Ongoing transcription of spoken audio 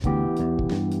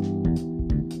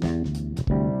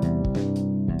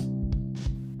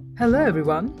Hello,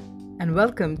 everyone, and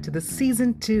welcome to the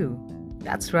season 2.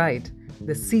 That's right,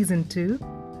 the season 2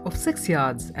 of 6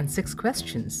 Yards and 6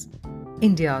 Questions,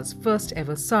 India's first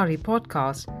ever Sari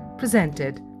podcast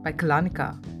presented by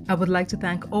Kalanika. I would like to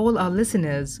thank all our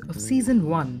listeners of season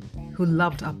 1 who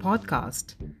loved our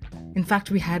podcast. In fact,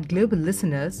 we had global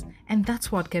listeners, and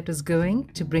that's what kept us going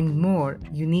to bring more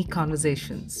unique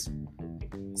conversations.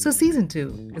 So, season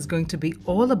 2 is going to be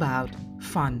all about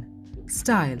fun,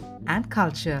 style, and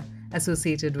culture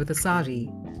associated with a sari.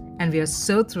 And we are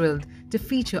so thrilled to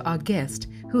feature our guest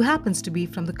who happens to be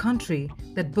from the country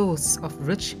that boasts of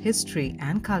rich history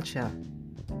and culture.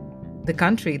 The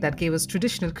country that gave us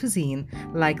traditional cuisine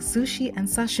like sushi and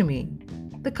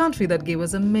sashimi. The country that gave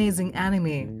us amazing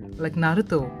anime like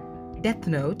Naruto, Death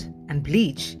Note, and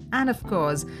Bleach. And of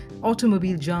course,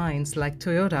 automobile giants like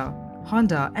Toyota,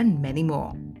 Honda, and many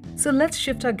more. So let's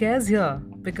shift our gears here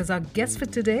because our guest for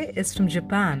today is from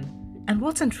Japan. And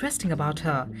what's interesting about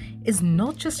her is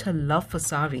not just her love for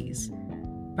saris,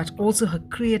 but also her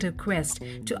creative quest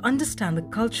to understand the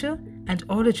culture and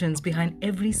origins behind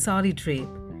every sari drape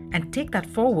and take that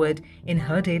forward in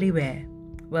her daily wear.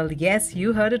 Well, yes,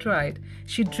 you heard it right.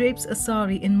 She drapes a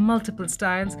sari in multiple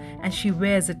styles and she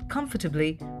wears it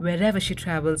comfortably wherever she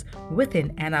travels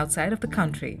within and outside of the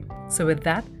country. So with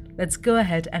that, let's go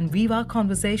ahead and weave our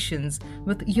conversations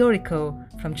with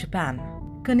Yoriko from Japan.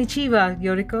 Konnichiwa,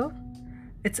 Yoriko.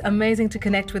 It's amazing to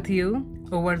connect with you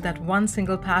over that one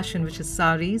single passion, which is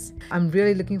saris. I'm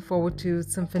really looking forward to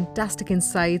some fantastic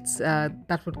insights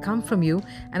that would come from you.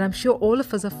 And I'm sure all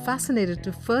of us are fascinated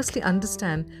to firstly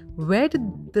understand, where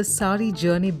did the sari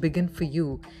journey begin for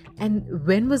you? And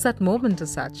when was that moment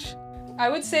as such? I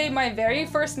would say my very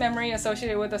first memory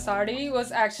associated with the sari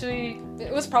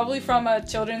was probably from a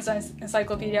children's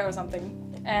encyclopedia or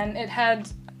something. And it had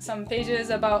some pages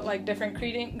about like different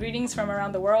greetings from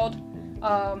around the world.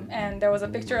 And there was a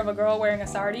picture of a girl wearing a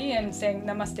sari and saying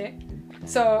namaste.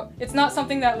 So it's not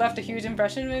something that left a huge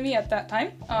impression with me at that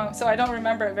time. So I don't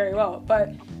remember it very well,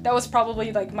 but that was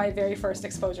probably like my very first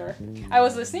exposure. I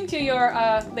was listening to your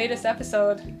latest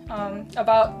episode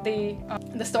about the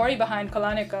story behind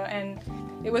Kalanika, and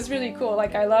it was really cool.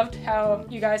 Like, I loved how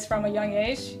you guys from a young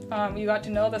age, you got to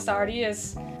know the sari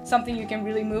is something you can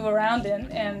really move around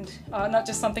in, and not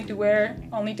just something to wear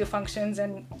only to functions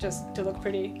and just to look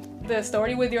pretty. The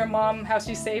story with your mom, how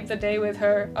she saved the day with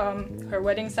her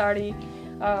wedding sari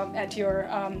at your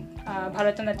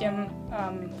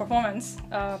Bharatanatyam performance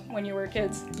when you were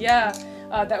kids. Yeah,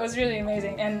 that was really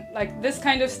amazing. And like this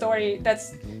kind of story,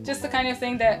 that's just the kind of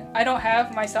thing that I don't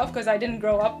have myself because I didn't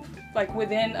grow up like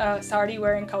within a sari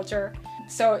wearing culture.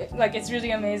 So like it's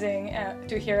really amazing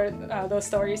to hear those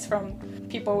stories from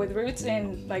people with roots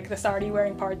in like the sari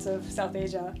wearing parts of South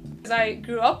Asia. Because I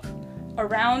grew up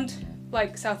around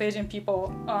like South Asian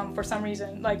people for some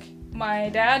reason. Like my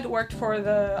dad worked for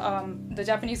the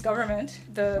Japanese government,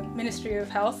 the Ministry of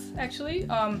Health actually.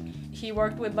 He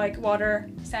worked with like water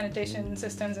sanitation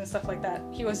systems and stuff like that.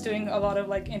 He was doing a lot of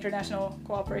like international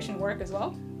cooperation work as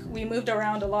well. We moved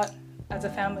around a lot as a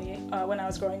family when I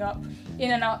was growing up,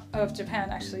 in and out of Japan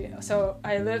actually. So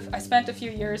I spent a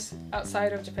few years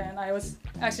outside of Japan. I was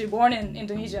actually born in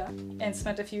Indonesia and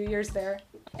spent a few years there.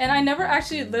 And I never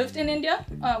actually lived in India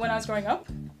when I was growing up.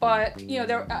 But you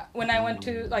know, when I went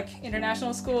to like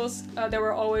international schools, there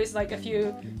were always like a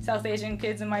few South Asian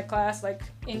kids in my class, like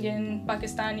Indian,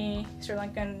 Pakistani, Sri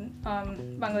Lankan,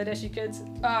 Bangladeshi kids.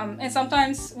 And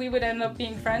sometimes we would end up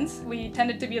being friends. We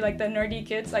tended to be like the nerdy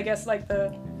kids, I guess, like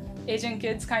the Asian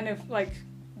kids kind of like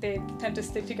they tend to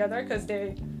stick together because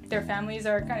their families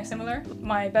are kind of similar.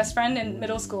 My best friend in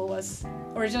middle school was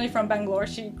originally from Bangalore.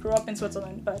 She grew up in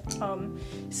Switzerland, but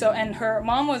and her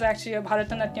mom was actually a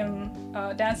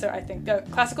Bharatanatyam dancer, I think,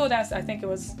 classical dancer. I think it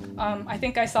was. I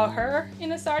think I saw her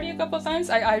in a sari a couple of times.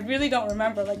 I really don't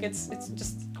remember. Like it's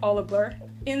just all a blur.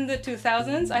 In the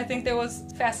 2000s, I think there was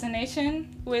fascination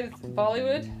with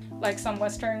Bollywood. Like some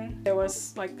Western, there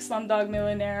was like Slumdog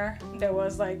Millionaire, there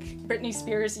was like Britney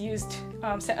Spears used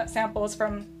samples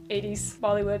from 80s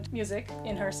Bollywood music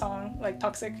in her song, like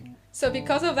Toxic. So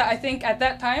because of that, I think at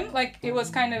that time, like it was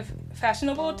kind of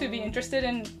fashionable to be interested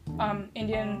in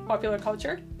Indian popular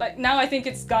culture. Like now I think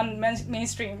it's gone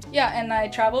mainstream. Yeah, and I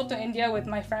traveled to India with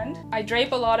my friend. I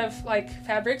drape a lot of like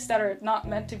fabrics that are not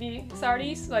meant to be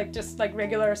saris, like just like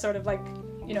regular sort of like,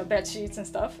 you know, bed sheets and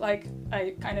stuff. Like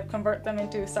I kind of convert them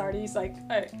into saris. Like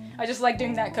I just like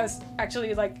doing that because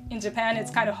actually like in Japan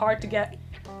it's kind of hard to get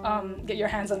your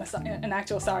hands on an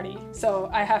actual sari. So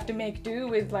I have to make do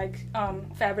with like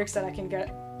fabrics that I can get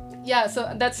Yeah,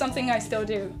 so that's something I still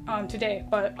do today.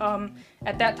 But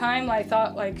at that time, I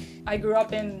thought like I grew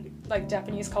up in like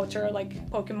Japanese culture, like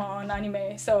Pokemon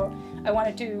anime. So I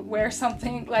wanted to wear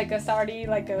something like a sari,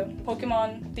 like a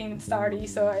Pokemon themed sari.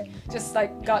 So I just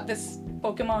like got this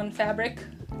Pokemon fabric,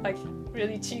 like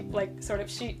really cheap, like sort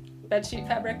of bed sheet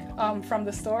fabric from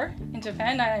the store in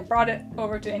Japan, and I brought it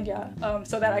over to India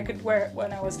so that I could wear it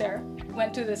when I was there.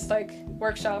 Went to this like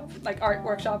workshop, like art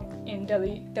workshop in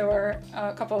Delhi. There were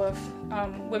a couple of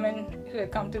women who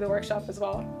had come to the workshop as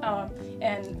well,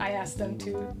 and I asked them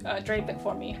to drape it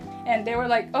for me. And they were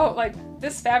like, oh, like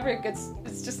this fabric, it's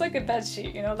just like a bed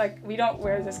sheet, you know, like we don't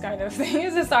wear this kind of thing.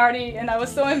 It's a sari. And I was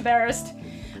so embarrassed.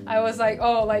 I was like,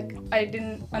 oh, like I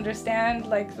didn't understand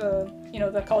like the, you know,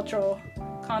 the cultural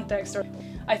context, or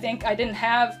I think I didn't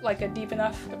have like a deep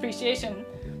enough appreciation.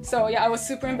 So yeah, I was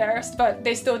super embarrassed, but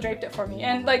they still draped it for me.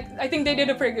 And like, I think they did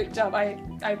a pretty good job. I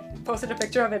posted a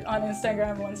picture of it on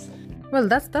Instagram once. Well,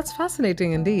 that's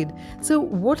fascinating indeed. So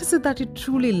what is it that you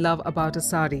truly love about a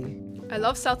sari? I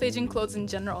love South Asian clothes in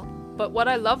general, but what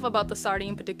I love about the sari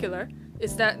in particular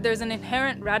is that there's an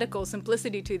inherent radical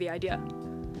simplicity to the idea.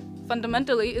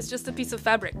 Fundamentally, it's just a piece of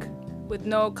fabric with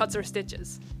no cuts or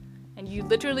stitches. And you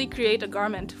literally create a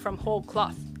garment from whole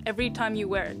cloth every time you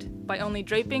wear it by only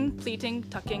draping, pleating,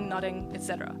 tucking, knotting,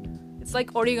 etc. It's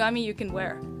like origami you can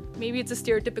wear. Maybe it's a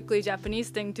stereotypically Japanese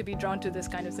thing to be drawn to this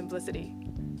kind of simplicity.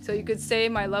 So you could say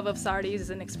my love of saris is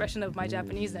an expression of my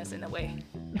Japaneseness in a way.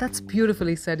 That's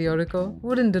beautifully said, Yoriko.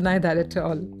 Wouldn't deny that at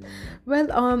all.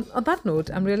 Well, on that note,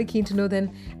 I'm really keen to know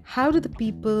then, how do the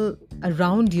people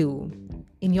around you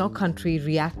in your country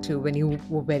react to when you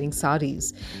were wearing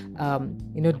saris?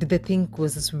 Did they think,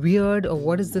 was this weird, or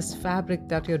what is this fabric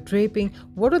that you're draping?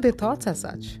 What are their thoughts as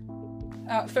such?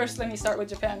 First, let me start with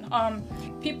Japan.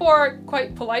 People are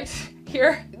quite polite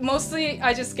here. Mostly,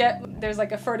 I just get, there's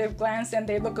like a furtive glance and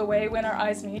they look away when our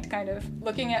eyes meet, kind of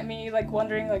looking at me, like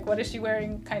wondering, like, what is she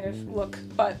wearing kind of look.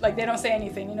 But like, they don't say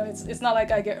anything, you know, it's not like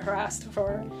I get harassed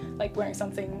for like wearing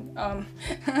something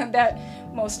that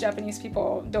most Japanese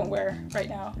people don't wear right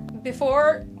now.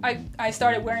 Before I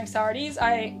started wearing saris,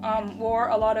 I wore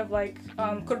a lot of like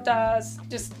kurtas,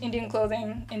 just Indian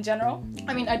clothing in general.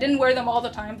 I mean, I didn't wear them all the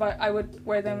time, but I would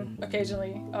wear them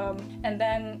occasionally. And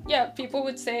then, yeah, people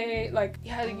would say like,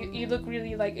 yeah, you look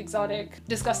really like exotic.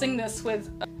 Discussing this with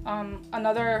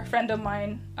another friend of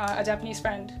mine, a Japanese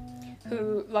friend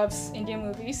who loves Indian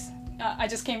movies. I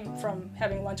just came from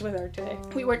having lunch with her today.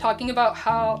 We were talking about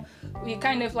how we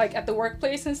kind of like at the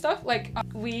workplace and stuff, like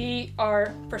we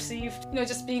are perceived, you know,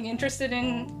 just being interested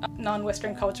in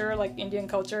non-Western culture, like Indian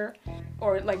culture,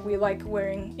 or like we like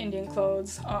wearing Indian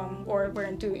clothes, or we're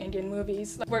into Indian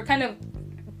movies. Like, we're kind of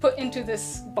put into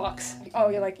this box. Oh,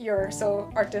 you're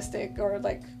so artistic or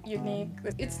like unique.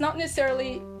 It's not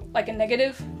necessarily like a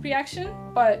negative reaction,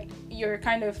 but you're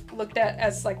kind of looked at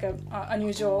as like a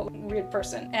unusual, weird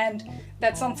person, and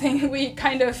that's something we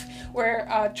kind of were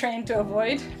trained to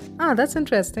avoid. That's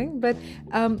interesting. But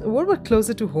what about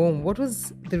closer to home? What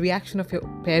was the reaction of your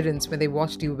parents when they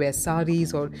watched you wear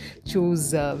saris or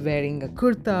chose wearing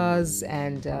kurtas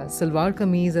and salwar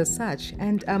kameez as such?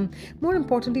 And more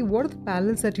importantly, what are the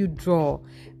parallels that you draw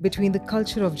between the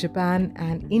culture of Japan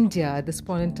and India at this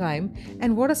point in time?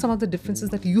 And what are some of the differences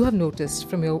that you have noticed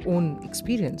from your own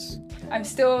experience? I'm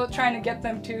still trying to get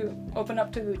them to open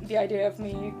up to the idea of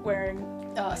me wearing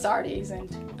saris and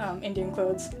Indian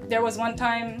clothes. There was one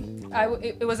time,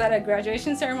 it was at a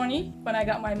graduation ceremony when I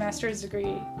got my master's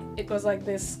degree. It was like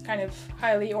this kind of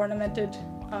highly ornamented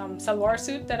salwar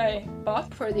suit that I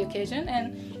bought for the occasion,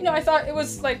 and you know, I thought it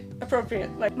was like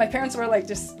appropriate. Like my parents were like,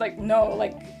 just like, no,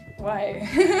 like, why?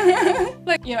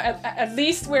 Like, you know, at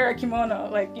least wear a kimono.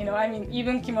 Like, you know, I mean,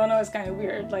 even kimono is kind of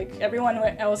weird. Like everyone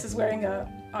else is wearing a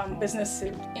business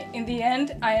suit. In the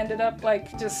end, I ended up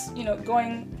like just, you know,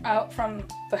 going out from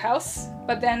the house,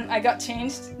 but then I got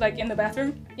changed like in the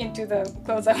bathroom into the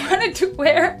clothes I wanted to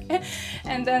wear,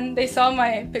 and then they saw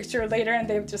my picture later and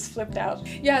they just flipped out.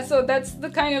 Yeah, so that's the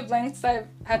kind of lengths I've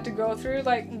had to go through,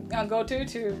 like go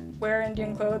to wear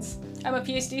Indian clothes. I'm a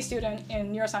PhD student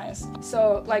in neuroscience,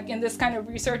 so like in this kind of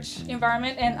research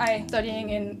environment, and I'm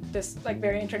studying in this like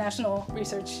very international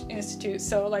research institute.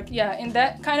 So like, yeah, in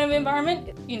that kind of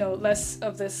environment, you know, less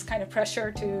of this kind of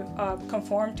pressure to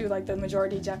conform to like the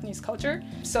majority Japanese culture.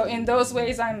 So in those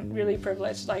ways, I'm really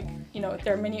privileged. Like, you know,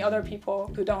 there are many other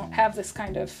people who don't have this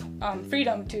kind of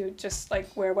freedom to just like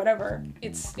wear whatever.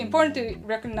 It's important to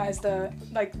recognize the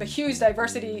huge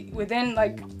diversity within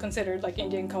like considered like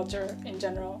Indian culture in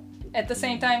general. At the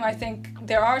same time, I think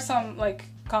there are some like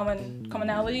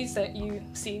commonalities that you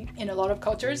see in a lot of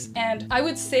cultures. And I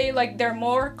would say like there are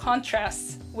more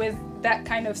contrasts with that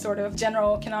kind of sort of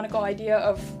general canonical idea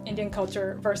of Indian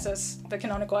culture versus the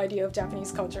canonical idea of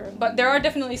Japanese culture. But there are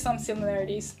definitely some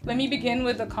similarities. Let me begin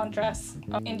with the contrasts.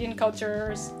 Indian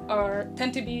cultures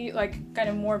tend to be like kind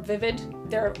of more vivid.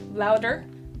 They're louder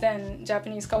than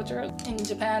Japanese culture in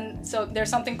Japan. So there's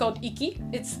something called iki.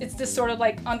 It's this sort of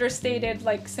like understated,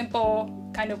 like simple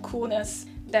kind of coolness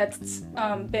that's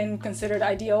been considered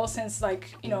ideal since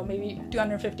like, maybe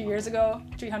 250 years ago,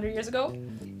 300 years ago.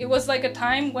 It was like a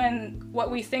time when what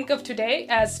we think of today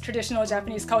as traditional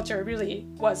Japanese culture really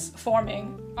was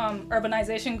forming.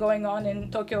 Urbanization going on in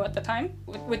Tokyo at the time,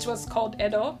 which was called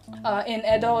Edo. In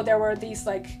Edo, there were these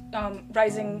like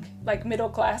rising like middle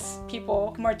class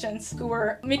people, merchants who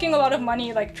were making a lot of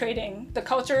money like trading. The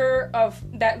culture of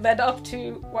that led up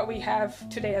to what we have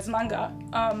today as manga.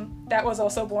 That was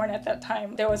also born at that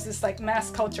time. There was this like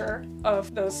mass culture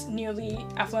of those newly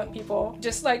affluent people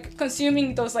just like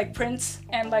consuming those like prints,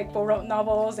 and like wrote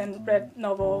novels and read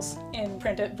novels in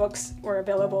printed books were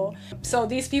available. So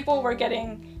these people were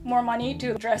getting more money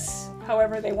to dress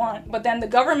however they want. But then the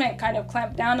government kind of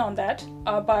clamped down on that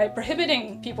by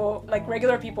prohibiting people, like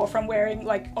regular people, from wearing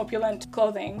like opulent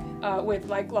clothing with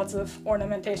like lots of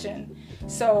ornamentation.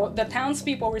 So the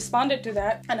townspeople responded to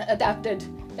that and adapted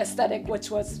aesthetic, which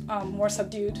was more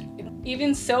subdued.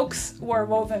 Even silks were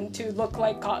woven to look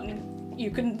like cotton. You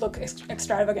couldn't look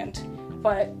extravagant,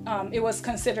 but it was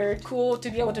considered cool to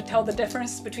be able to tell the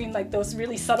difference between like those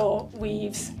really subtle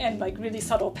weaves and like really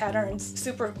subtle patterns,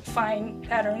 super fine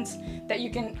patterns that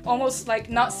you can almost like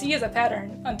not see as a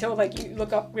pattern until like you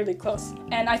look up really close.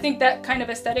 And I think that kind of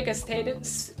aesthetic has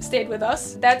stayed with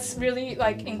us. That's really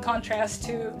like in contrast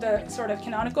to the sort of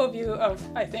canonical view of,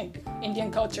 I think,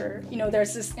 Indian culture.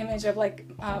 There's this image of like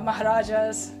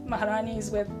Maharajas,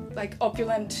 Maharanis with like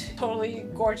opulent, totally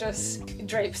gorgeous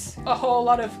drapes, a whole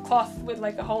lot of cloth with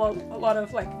like a lot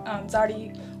of like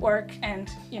zari work,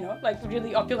 and like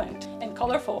really opulent and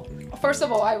colorful. First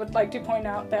of all, I would like to point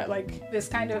out that like this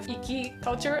kind of iki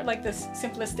culture, like this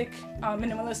simplistic,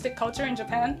 minimalistic culture in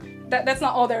Japan, that's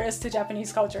not all there is to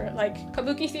Japanese culture. Like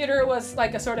kabuki theater was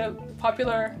like a sort of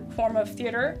popular form of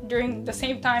theater during the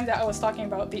same time that I was talking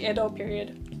about, the Edo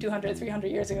period, 200, 300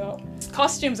 years ago.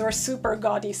 Costumes were super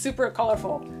gaudy, super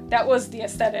colorful. That was the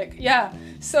aesthetic. Yeah.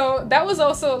 So that was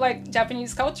also like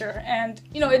Japanese culture. And,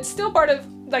 it's still part of,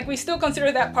 like, we still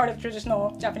consider that part of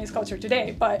traditional Japanese culture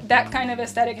today, but that kind of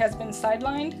aesthetic has been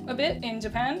sidelined a bit in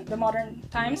Japan, the modern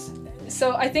times.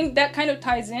 So I think that kind of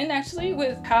ties in actually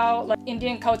with how like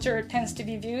Indian culture tends to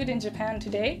be viewed in Japan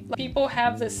today. Like, people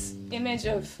have this image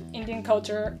of Indian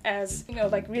culture as,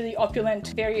 like really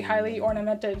opulent, very highly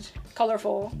ornamented,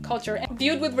 colorful culture, and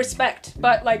viewed with respect.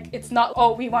 But like, it's not,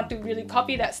 oh, we want to really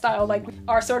copy that style. Like,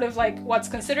 our sort of like what's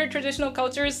considered traditional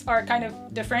cultures are kind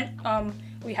of different.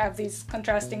 We have these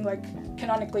contrasting like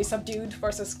canonically subdued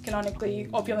versus canonically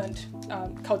opulent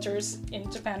cultures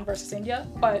in Japan versus India.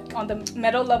 But on the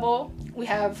meta level, we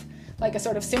have like a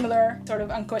sort of similar, sort of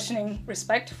unquestioning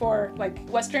respect for like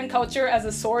Western culture as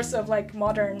a source of like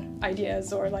modern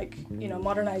ideas or like,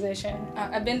 modernization.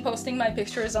 I've been posting my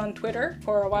pictures on Twitter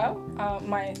for a while,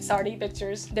 my sari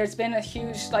pictures. There's been a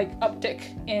huge like uptick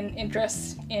in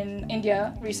interest in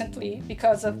India recently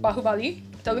because of Bahubali,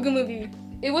 Telugu movie.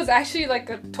 It was actually like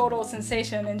a total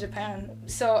sensation in Japan.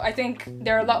 So I think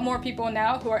there are a lot more people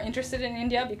now who are interested in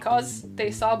India because they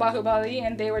saw Bahubali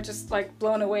and they were just like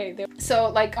blown away. So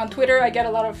like on Twitter, I get a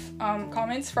lot of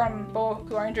comments from people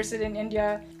who are interested in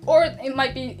India, or it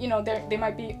might be, they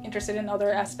might be interested in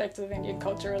other aspects of Indian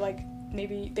culture, like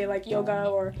maybe they like yoga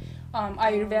or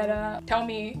Ayurveda. Tell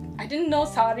me, I didn't know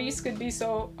saris could be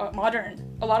so modern.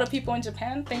 A lot of people in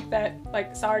Japan think that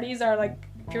like saris are like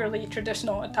purely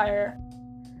traditional attire.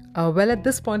 Well, at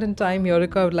this point in time,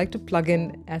 Yoriko, I would like to plug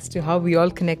in as to how we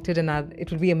all connected, and it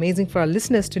would be amazing for our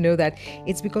listeners to know that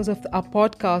it's because of our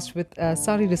podcast with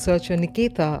sari researcher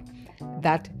Niketa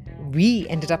that we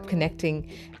ended up connecting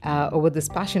over this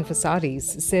passion for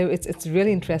saris. So it's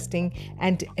really interesting.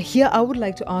 And here I would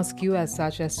like to ask you as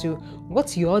such as to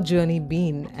what's your journey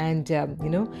been? And,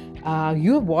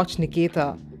 you have watched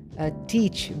Niketa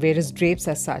teach various drapes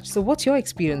as such. So what's your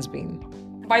experience been?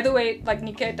 By the way, like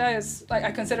Niketa is like,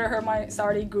 I consider her my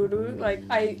sari guru. Like,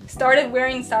 I started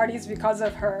wearing saris because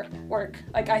of her work.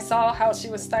 Like, I saw how she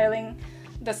was styling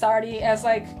the sari as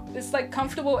like this like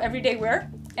comfortable everyday wear,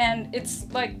 and it's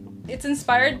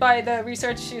inspired by the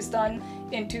research she's done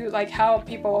into like how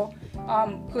people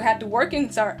who had to work in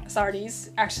saris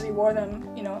actually wore them,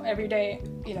 every day.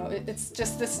 It's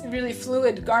just this really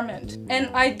fluid garment. And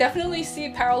I definitely see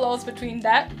parallels between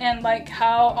that and like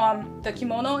how the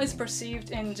kimono is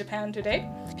perceived in Japan today.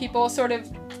 People sort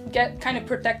of get kind of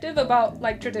protective about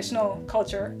like traditional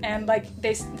culture, and like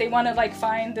they want to like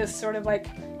find this sort of like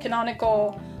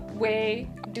canonical way,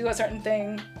 do a certain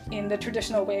thing in the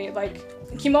traditional way. Like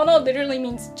kimono literally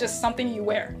means just something you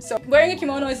wear. So wearing a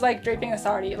kimono is like draping a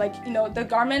sari. Like, the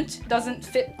garment doesn't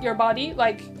fit your body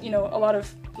like, a lot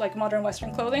of like modern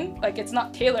Western clothing. Like it's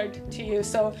not tailored to you,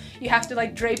 so you have to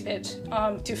like drape it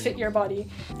to fit your body,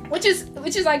 which is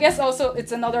I guess also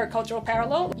it's another cultural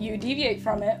parallel. You deviate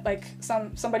from it, like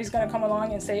somebody's gonna come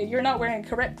along and say you're not wearing it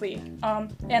correctly,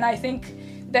 and I think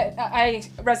that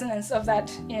resonance of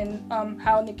that in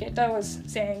how Nikita was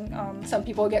saying. Some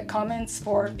people get comments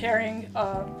for pairing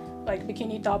like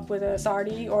bikini top with a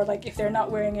sari, or like if they're not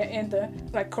wearing it in the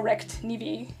like correct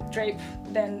nibi drape,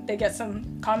 then they get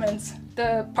some comments.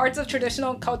 The parts of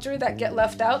traditional culture that get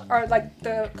left out are like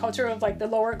the culture of like the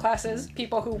lower classes,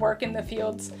 people who work in the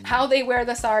fields. How they wear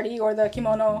the sari or the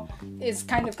kimono is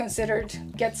kind of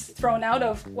gets thrown out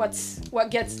of what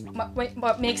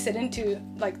makes it into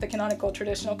like the canonical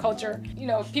traditional culture.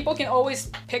 People can always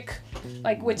pick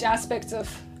like which aspects of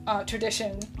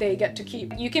tradition they get to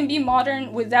keep. You can be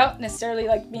modern without necessarily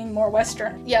like being more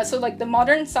Western. Yeah, so like the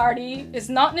modern sari is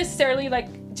not necessarily like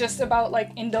just about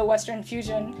like Indo-Western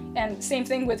fusion, and same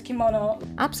thing with kimono.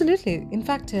 Absolutely. In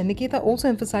fact, Nikita also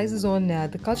emphasizes on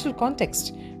the cultural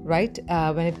context, right,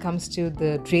 when it comes to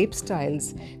the drape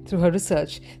styles through her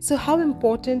research. So how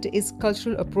important is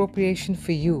cultural appropriation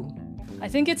for you? I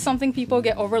think it's something people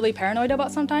get overly paranoid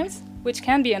about sometimes, which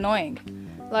can be annoying.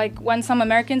 Like when some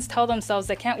Americans tell themselves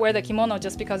they can't wear the kimono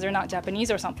just because they're not Japanese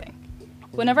or something.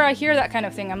 Whenever I hear that kind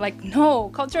of thing, I'm like, no,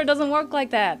 culture doesn't work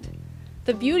like that.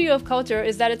 The beauty of culture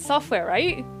is that it's software,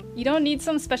 right? You don't need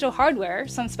some special hardware,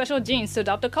 some special genes to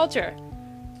adopt a culture.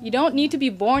 You don't need to be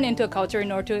born into a culture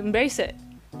in order to embrace it.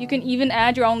 You can even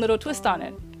add your own little twist on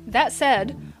it. That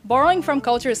said, borrowing from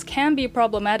cultures can be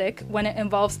problematic when it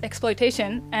involves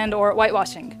exploitation and/or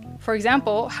whitewashing. For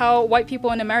example, how white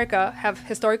people in America have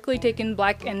historically taken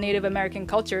Black and Native American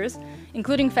cultures,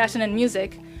 including fashion and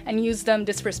music, and used them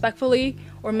disrespectfully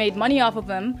or made money off of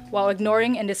them while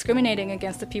ignoring and discriminating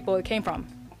against the people it came from.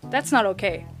 That's not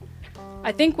okay.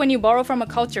 I think when you borrow from a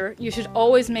culture, you should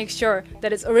always make sure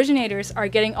that its originators are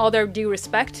getting all their due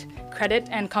respect, credit,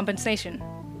 and compensation.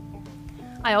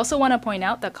 I also want to point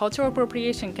out that cultural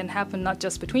appropriation can happen not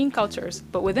just between cultures,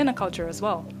 but within a culture as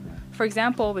well. For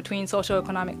example, between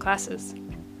socioeconomic classes.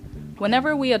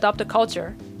 Whenever we adopt a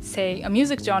culture, say a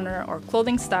music genre or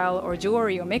clothing style or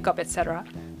jewelry or makeup, etc.,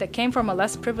 that came from a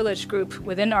less privileged group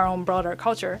within our own broader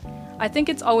culture, I think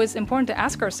it's always important to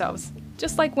ask ourselves,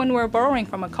 just like when we're borrowing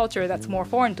from a culture that's more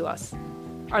foreign to us,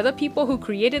 are the people who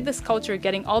created this culture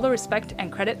getting all the respect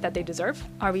and credit that they deserve?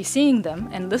 Are we seeing them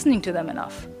and listening to them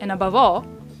enough? And above all,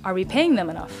 are we paying them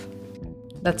enough?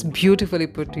 That's beautifully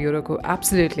put, Yoroko.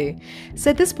 Absolutely.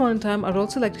 So at this point in time, I'd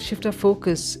also like to shift our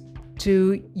focus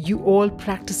to you all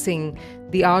practicing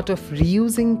the art of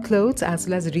reusing clothes as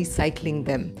well as recycling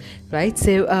them, right?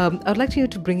 So I'd like you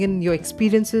to bring in your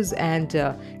experiences and,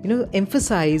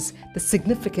 emphasize the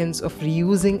significance of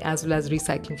reusing as well as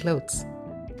recycling clothes.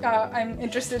 I'm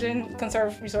interested in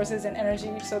conserve resources and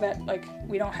energy so that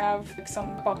we don't have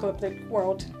some apocalyptic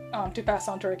world to pass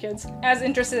on to our kids. As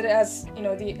interested as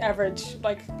the average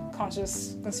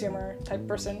conscious consumer type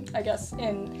person, I guess,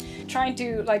 in trying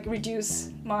to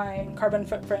reduce my carbon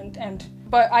footprint.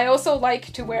 But I also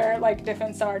like to wear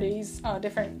different saris,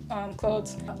 different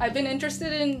clothes. I've been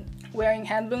interested in wearing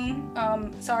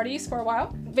handloom saris for a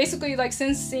while. Basically,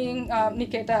 since seeing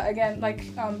Nikita again,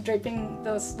 draping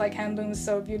those handlooms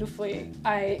so beautifully,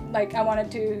 I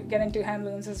wanted to get into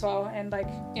handlooms as well and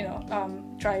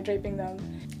try draping them.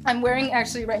 I'm wearing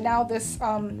actually right now this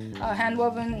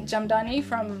hand-woven jamdani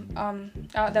from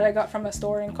that I got from a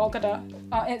store in Kolkata.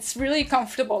 It's really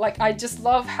comfortable. I just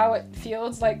love how it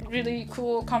feels. Really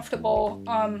cool, comfortable.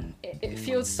 It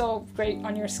feels so great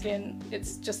on your skin.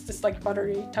 It's just this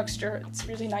buttery texture. It's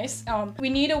really nice. We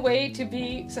need a way to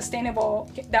be sustainable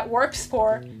that works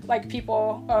for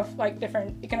people of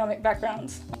different economic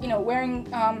backgrounds. Wearing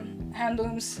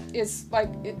handlooms is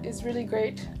really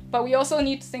great. But we also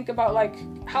need to think about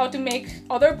how to make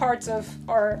other parts of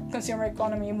our consumer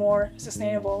economy more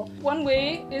sustainable. One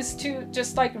way is to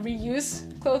just reuse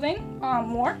clothing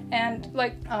more and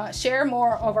like share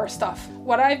more of our stuff.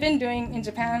 What I've been doing in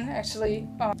Japan actually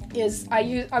is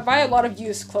I buy a lot of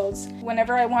used clothes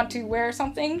whenever I want to wear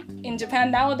something. In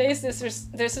Japan nowadays, there's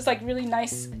this like really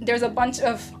nice. There's a bunch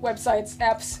of websites,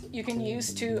 apps you can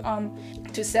use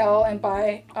to sell and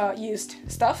buy used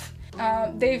stuff.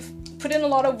 They've put in a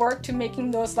lot of work to making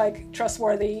those like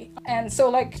trustworthy, and so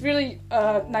like really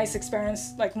nice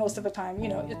experience like most of the time. You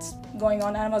know, it's going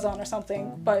on Amazon or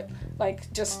something, but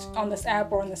like just on this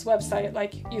app or on this website,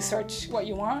 like you search what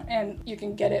you want and you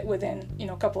can get it within, you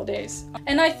know, a couple of days.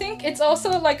 And I think it's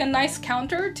also like a nice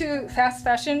counter to fast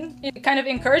fashion. It kind of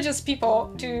encourages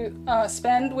people to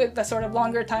spend with the sort of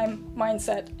longer time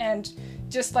mindset and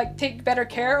just like take better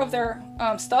care of their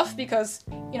stuff, because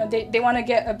you know they want to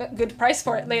get a good price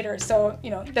for it later, so you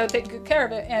know they'll take good care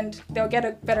of it and they'll get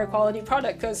a better quality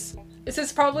product, because this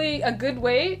is probably a good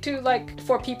way to like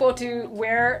for people to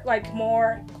wear like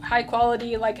more high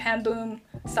quality like handloom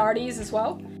saris as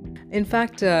well. In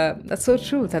fact, that's so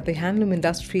true that the handloom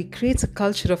industry creates a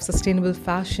culture of sustainable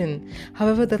fashion.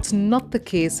 However, that's not the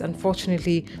case,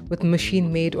 unfortunately, with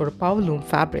machine-made or a powerloom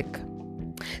fabric.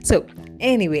 So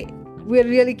anyway, we're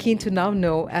really keen to now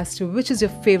know as to which is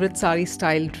your favorite sari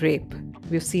style drape.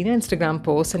 We've seen your Instagram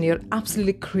posts and you're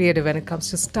absolutely creative when it comes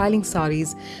to styling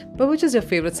saris. But which is your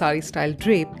favorite sari style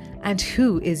drape, and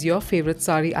who is your favorite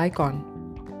sari icon?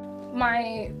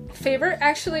 My favorite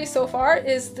actually so far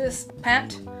is this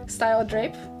pant style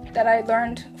drape that I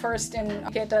learned first in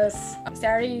Nikeita's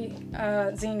sari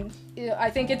zine. I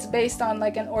think it's based on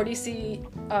like an Odissi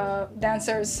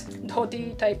dancer's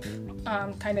dhoti type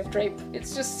kind of drape.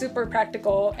 It's just super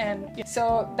practical, and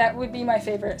so that would be my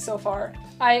favorite so far.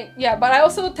 But I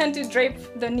also tend to drape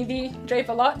the Nivi drape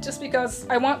a lot, just because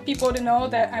I want people to know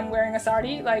that I'm wearing a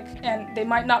sari, like, and they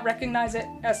might not recognize it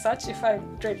as such if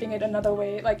I'm draping it another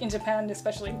way, like in Japan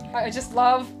especially. I just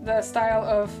love the style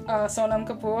of Sonam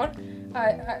Kapoor.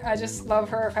 I just love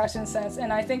her fashion sense,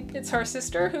 and I think it's her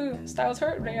sister who styles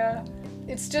her, Rhea.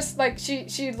 It's just like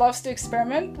she loves to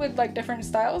experiment with like different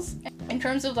styles. In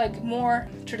terms of like more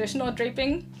traditional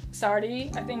draping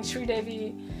sari, I think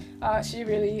Sridevi, she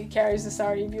really carries the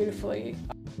sari beautifully.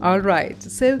 All right.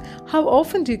 So how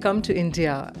often do you come to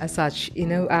India as such? You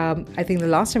know, I think the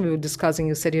last time we were discussing,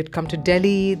 you said you had come to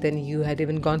Delhi, then you had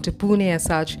even gone to Pune as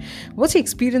such. What's your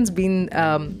experience been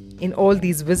in all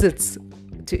these visits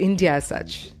to India as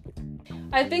such?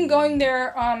 I've been going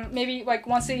there maybe like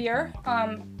once a year,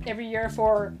 every year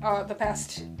for the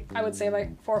past, I would say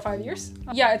like 4 or 5 years.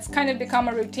 Yeah, it's kind of become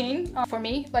a routine for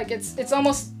me. Like it's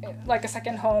almost like a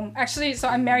second home. Actually, so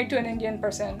I'm married to an Indian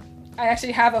person. I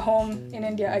actually have a home in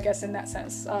India, I guess, in that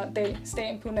sense. They stay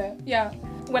in Pune. Yeah.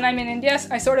 When I'm in India,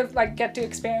 I sort of like get to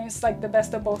experience like the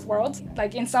best of both worlds.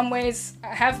 Like in some ways,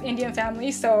 I have Indian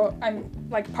family, so I'm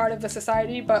like part of the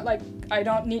society, but like I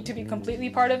don't need to be completely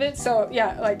part of it. So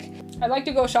yeah, like I like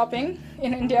to go shopping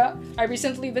in India. I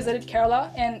recently visited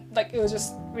Kerala, and like it was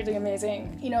just really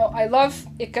amazing. You know, I love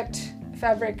ikat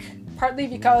fabric, partly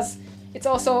because it's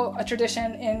also a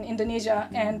tradition in Indonesia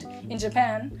and in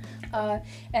Japan.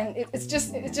 And it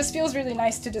just feels really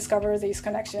nice to discover these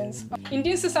connections.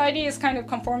 Indian society is kind of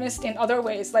conformist in other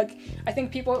ways. Like I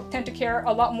think people tend to care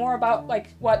a lot more about like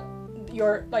what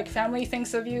your like family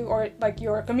thinks of you, or like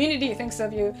your community thinks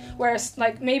of you, whereas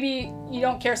like maybe you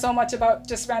don't care so much about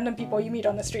just random people you meet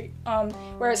on the street.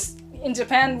 Whereas in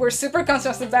Japan, we're super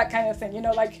conscious of that kind of thing, you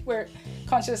know, like we're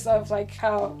conscious of like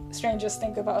how strangers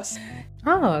think of us.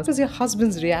 What was your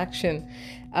husband's reaction?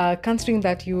 Considering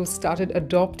that you started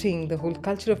adopting the whole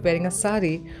culture of wearing a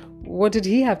sari, what did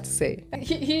he have to say?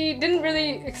 He didn't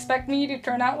really expect me to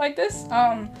turn out like this.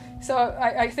 So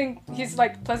I think he's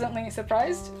like pleasantly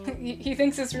surprised. He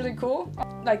thinks it's really cool.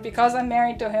 Like because I'm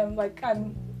married to him, like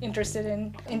I'm interested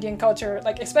in Indian culture,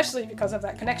 like especially because of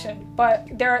that connection.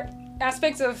 But there are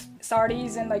aspects of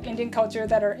saris and like Indian culture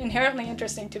that are inherently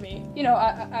interesting to me. You know,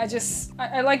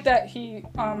 I like that he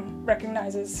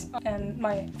recognizes and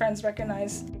my friends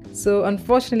recognize. So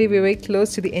unfortunately, we're very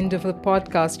close to the end of the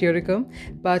podcast, Eureka.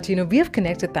 But you know, we have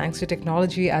connected thanks to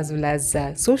technology as well as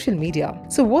social media.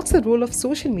 So what's the role of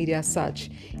social media as such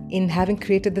in having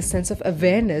created the sense of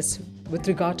awareness with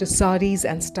regard to saris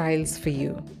and styles for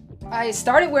you? I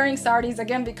started wearing saris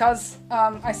again because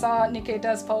I saw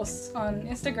Nikeita's posts on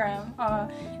Instagram,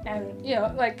 and you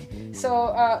know, like,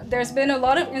 so there's been a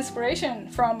lot of inspiration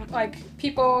from like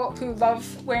people who love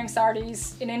wearing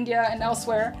saris in India and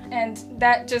elsewhere, and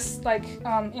that just like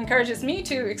encourages me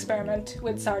to experiment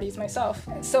with saris myself.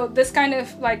 So this kind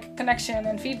of like connection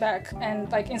and feedback and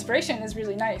like inspiration is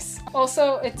really nice.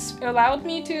 Also, it's allowed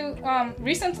me to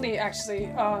recently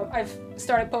actually I've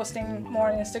started posting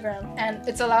more on Instagram, and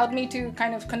it's allowed me me to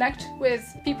kind of connect with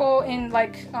people in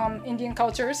like Indian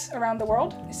cultures around the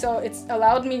world. So it's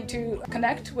allowed me to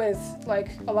connect with like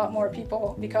a lot more people,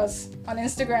 because on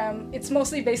Instagram it's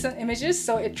mostly based on images,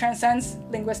 so it transcends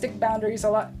linguistic boundaries a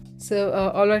lot. So,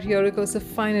 all right, Yoriko. So,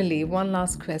 finally, one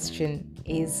last question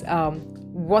is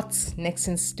what's next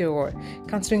in store?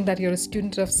 Considering that you're a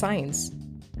student of science,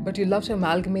 but you love to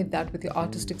amalgamate that with your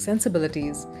artistic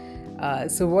sensibilities.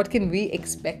 So, what can we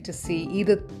expect to see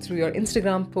either through your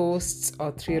Instagram posts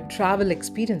or through your travel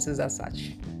experiences as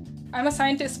such? I'm a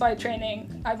scientist by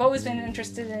training. I've always been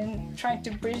interested in trying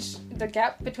to bridge the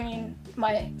gap between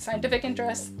my scientific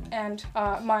interests and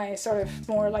my sort of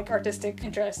more like artistic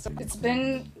interests. It's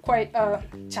been quite a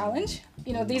challenge.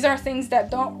 You know, these are things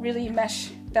that don't really mesh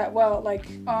that well, like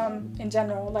in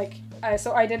general. Like,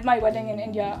 so I did my wedding in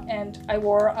India and I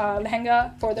wore a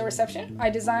lehenga for the reception. I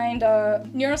designed a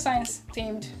neuroscience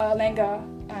themed lehenga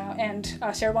and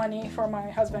sherwani for my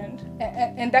husband,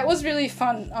 and that was really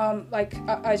fun.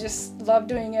 I just love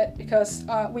doing it because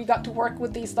we got to work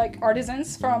with these like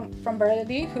artisans from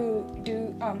Bareilly who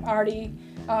do arty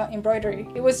embroidery.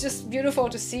 It was just beautiful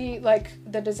to see like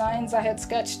the designs I had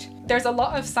sketched. There's a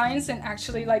lot of science in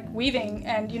actually like weaving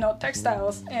and, you know,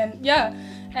 textiles, and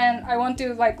I want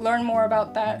to like learn more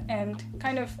about that and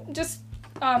kind of just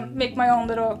make my own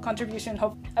little contribution.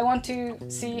 I want to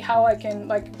see how I can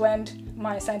like blend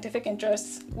my scientific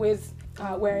interests with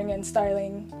wearing and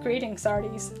styling, creating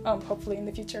saris, hopefully in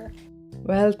the future.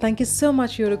 Well, thank you so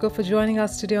much, Yoriko, for joining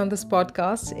us today on this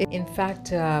podcast. In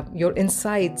fact, your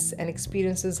insights and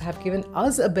experiences have given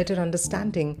us a better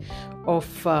understanding of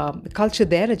the culture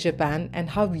there in Japan and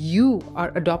how you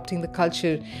are adopting the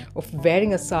culture of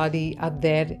wearing a sari out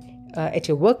there at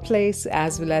your workplace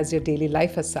as well as your daily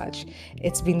life as such.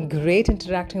 It's been great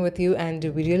interacting with you, and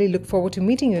we really look forward to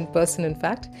meeting you in person, in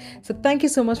fact. So thank you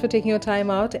so much for taking your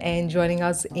time out and joining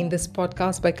us in this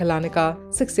podcast by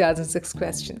Kalanika, 6 Yards and 6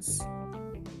 Questions.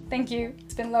 Thank you.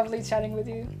 It's been lovely chatting with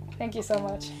you. Thank you so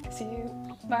much. See you.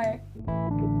 Bye.